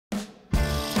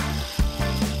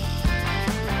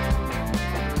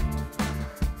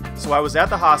So I was at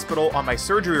the hospital on my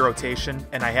surgery rotation,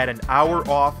 and I had an hour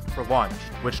off for lunch,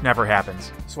 which never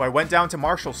happens. So I went down to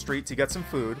Marshall Street to get some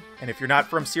food, and if you're not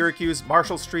from Syracuse,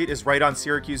 Marshall Street is right on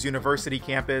Syracuse University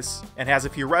campus, and has a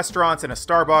few restaurants and a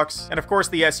Starbucks, and of course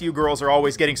the SU girls are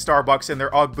always getting Starbucks in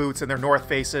their UGG boots and their North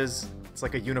Faces. It's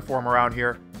like a uniform around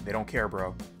here. They don't care,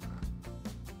 bro.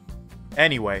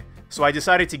 Anyway, so I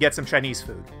decided to get some Chinese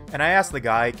food. And I asked the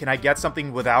guy, can I get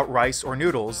something without rice or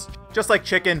noodles? Just like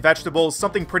chicken, vegetables,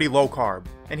 something pretty low carb.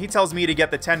 And he tells me to get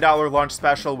the $10 lunch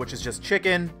special, which is just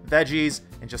chicken, veggies,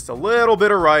 and just a little bit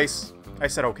of rice. I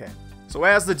said okay. So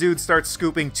as the dude starts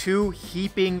scooping 2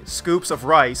 heaping scoops of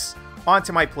rice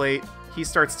onto my plate, he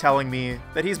starts telling me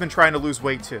that he's been trying to lose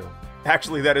weight too.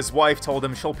 Actually, that his wife told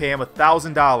him she'll pay him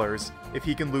 $1,000 if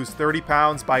he can lose 30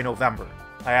 pounds by November.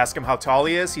 I ask him how tall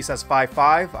he is, he says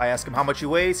 5'5". I ask him how much he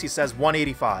weighs, he says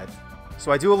 185.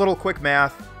 So I do a little quick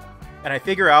math, and I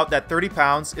figure out that 30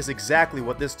 pounds is exactly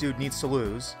what this dude needs to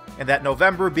lose, and that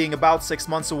November being about 6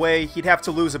 months away, he'd have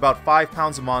to lose about 5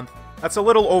 pounds a month. That's a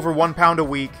little over 1 pound a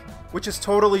week, which is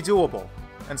totally doable.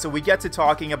 And so we get to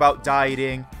talking about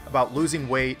dieting, about losing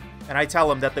weight, and I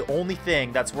tell him that the only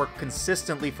thing that's worked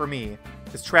consistently for me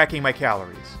is tracking my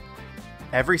calories.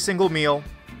 Every single meal,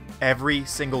 every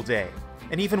single day.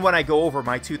 And even when I go over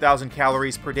my 2,000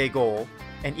 calories per day goal,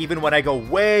 and even when I go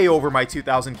way over my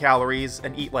 2,000 calories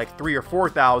and eat like 3,000 or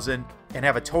 4,000 and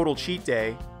have a total cheat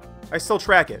day, I still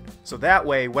track it. So that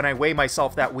way, when I weigh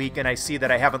myself that week and I see that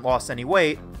I haven't lost any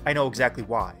weight, I know exactly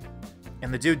why.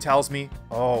 And the dude tells me,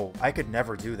 oh, I could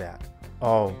never do that.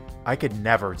 Oh, I could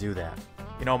never do that.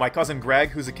 You know, my cousin Greg,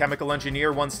 who's a chemical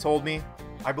engineer, once told me,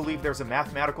 I believe there's a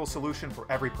mathematical solution for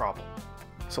every problem.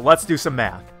 So let's do some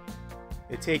math.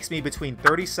 It takes me between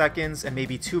 30 seconds and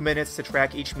maybe 2 minutes to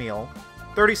track each meal.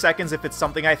 30 seconds if it's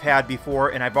something I've had before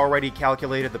and I've already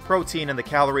calculated the protein and the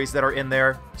calories that are in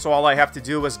there, so all I have to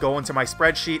do is go into my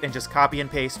spreadsheet and just copy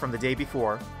and paste from the day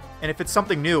before. And if it's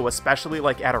something new, especially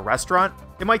like at a restaurant,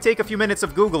 it might take a few minutes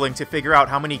of Googling to figure out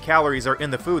how many calories are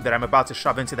in the food that I'm about to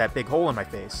shove into that big hole in my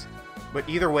face. But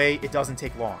either way, it doesn't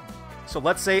take long. So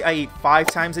let's say I eat 5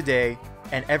 times a day,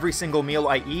 and every single meal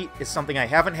I eat is something I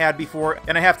haven't had before,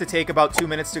 and I have to take about 2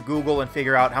 minutes to Google and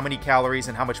figure out how many calories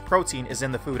and how much protein is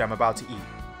in the food I'm about to eat.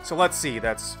 So let's see,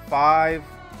 that's 5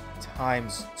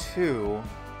 times 2,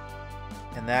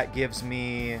 and that gives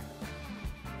me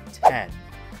 10.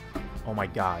 Oh my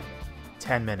god,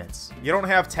 10 minutes. You don't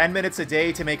have 10 minutes a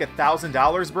day to make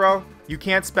 $1,000, bro? You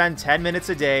can't spend 10 minutes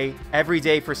a day, every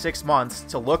day for 6 months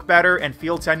to look better and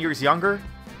feel 10 years younger?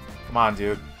 Come on,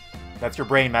 dude. That's your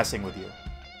brain messing with you.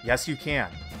 Yes, you can.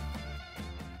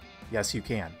 Yes, you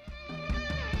can.